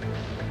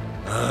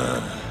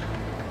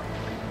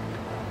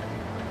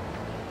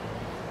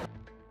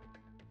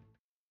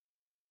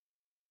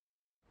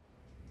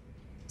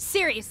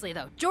 Seriously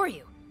though,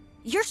 Joryu,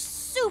 you're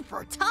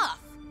super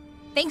tough.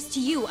 Thanks to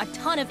you, a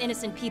ton of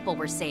innocent people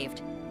were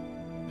saved.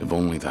 If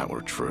only that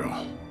were true.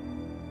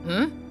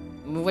 Hmm?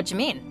 What you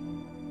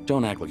mean?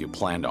 Don't act like you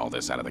planned all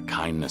this out of the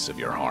kindness of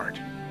your heart.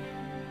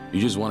 You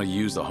just want to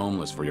use the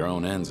homeless for your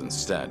own ends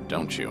instead,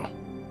 don't you?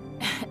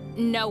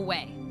 No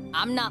way.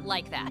 I'm not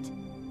like that.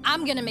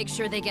 I'm gonna make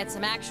sure they get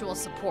some actual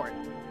support.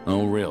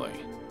 Oh, really?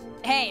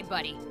 Hey,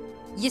 buddy.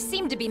 You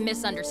seem to be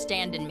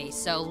misunderstanding me,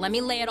 so let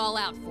me lay it all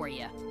out for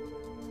you.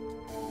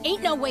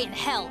 Ain't no way in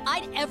hell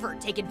I'd ever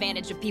take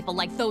advantage of people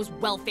like those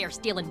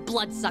welfare-stealing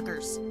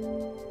bloodsuckers.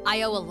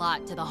 I owe a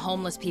lot to the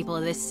homeless people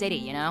of this city,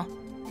 you know?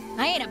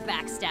 I ain't a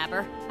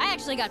backstabber. I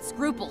actually got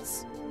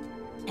scruples.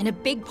 And a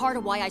big part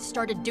of why I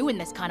started doing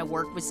this kind of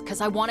work was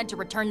because I wanted to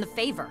return the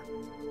favor.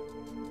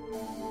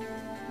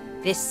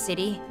 This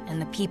city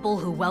and the people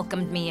who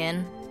welcomed me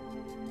in,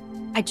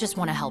 I just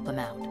want to help them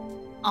out.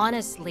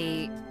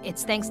 Honestly,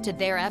 it's thanks to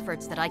their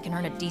efforts that I can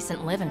earn a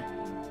decent living.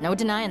 No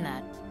denying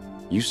that.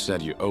 You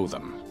said you owe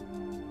them.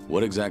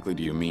 What exactly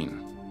do you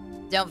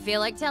mean? Don't feel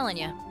like telling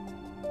you.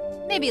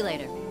 Maybe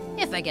later,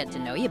 if I get to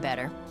know you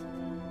better.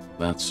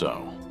 That's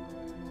so.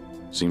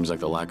 Seems like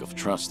the lack of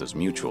trust is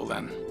mutual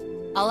then.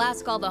 I'll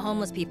ask all the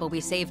homeless people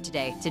we saved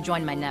today to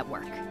join my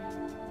network.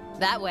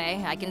 That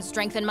way, I can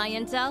strengthen my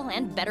intel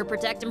and better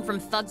protect them from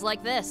thugs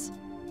like this.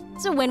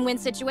 It's a win-win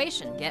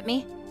situation, get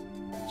me?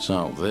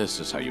 So this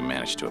is how you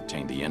managed to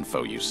obtain the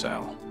info you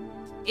sell.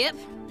 Yep,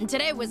 and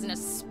today was an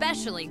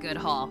especially good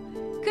haul.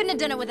 Couldn't have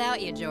done it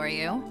without you,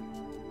 Joryu.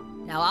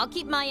 Now I'll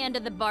keep my end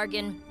of the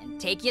bargain and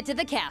take you to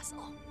the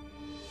castle.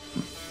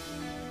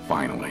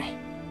 Finally.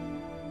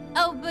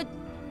 Oh, but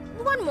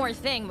one more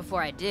thing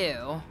before I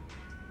do.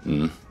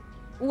 Hmm?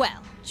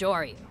 Well,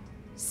 Joryu,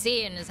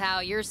 seeing as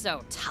how you're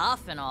so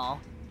tough and all,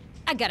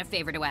 I got a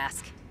favor to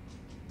ask.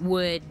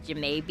 Would you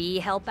maybe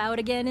help out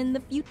again in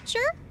the future?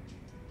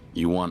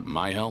 You want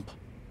my help?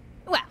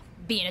 Well,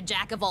 being a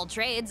jack of all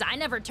trades, I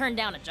never turned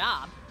down a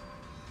job.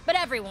 But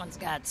everyone's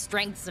got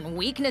strengths and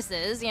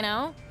weaknesses, you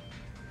know?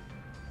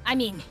 I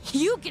mean,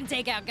 you can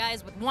take out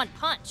guys with one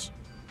punch.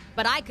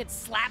 But I could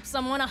slap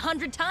someone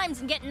 100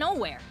 times and get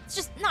nowhere. It's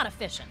just not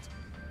efficient.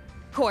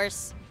 Of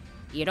course,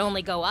 you'd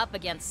only go up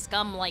against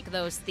scum like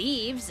those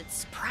thieves.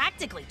 It's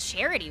practically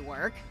charity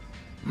work.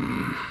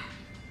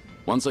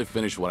 Once I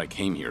finish what I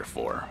came here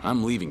for,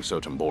 I'm leaving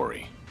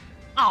Sotenbori.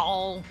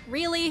 Oh,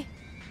 really?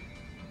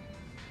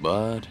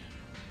 But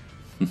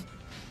I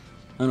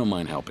don't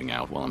mind helping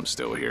out while I'm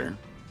still here.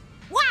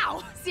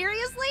 Wow,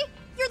 seriously?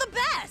 You're the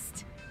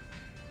best!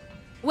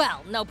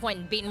 Well, no point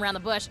in beating around the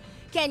bush.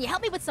 Can you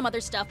help me with some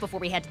other stuff before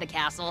we head to the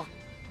castle?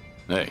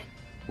 Hey,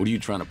 what are you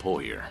trying to pull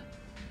here?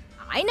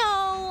 I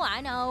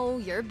know,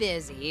 you're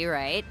busy,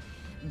 right?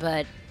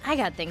 But I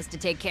got things to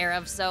take care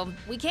of, so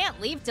we can't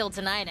leave till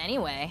tonight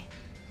anyway.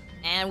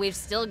 And we've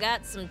still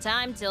got some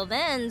time till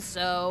then,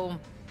 so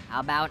how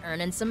about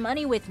earning some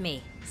money with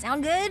me?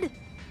 Sound good?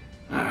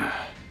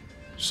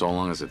 So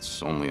long as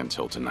it's only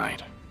until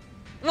tonight.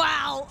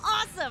 Wow,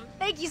 awesome!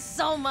 Thank you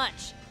so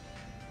much!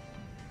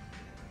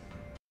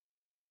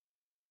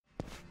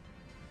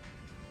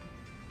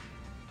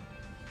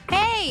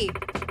 Hey!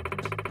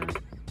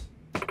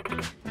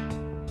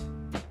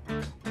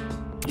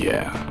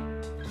 Yeah.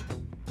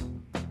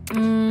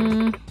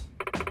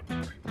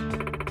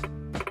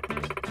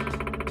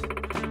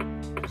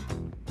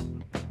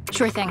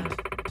 Sure thing.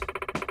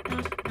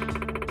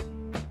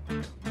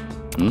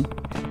 Hmm?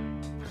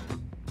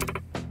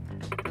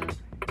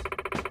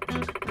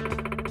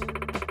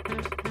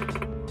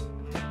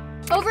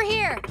 Over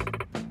here!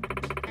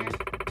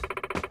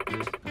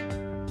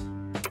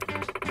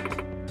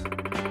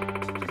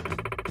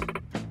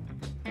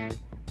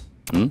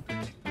 Hmm?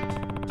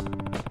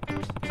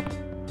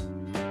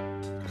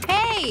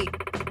 Hey!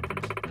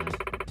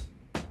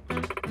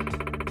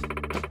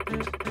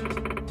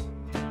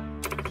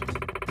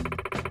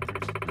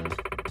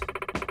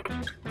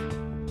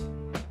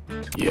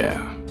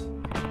 Yeah.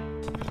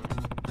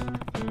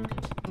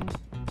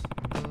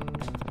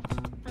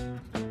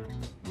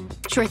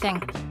 Sure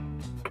thing.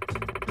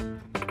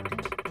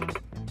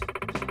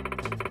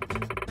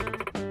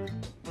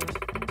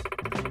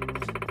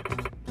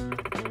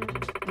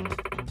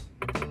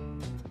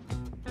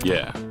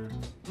 Yeah.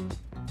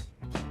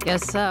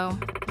 Guess so.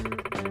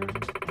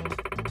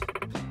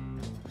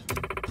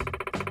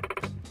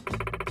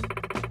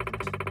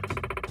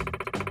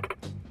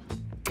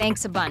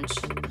 Thanks a bunch.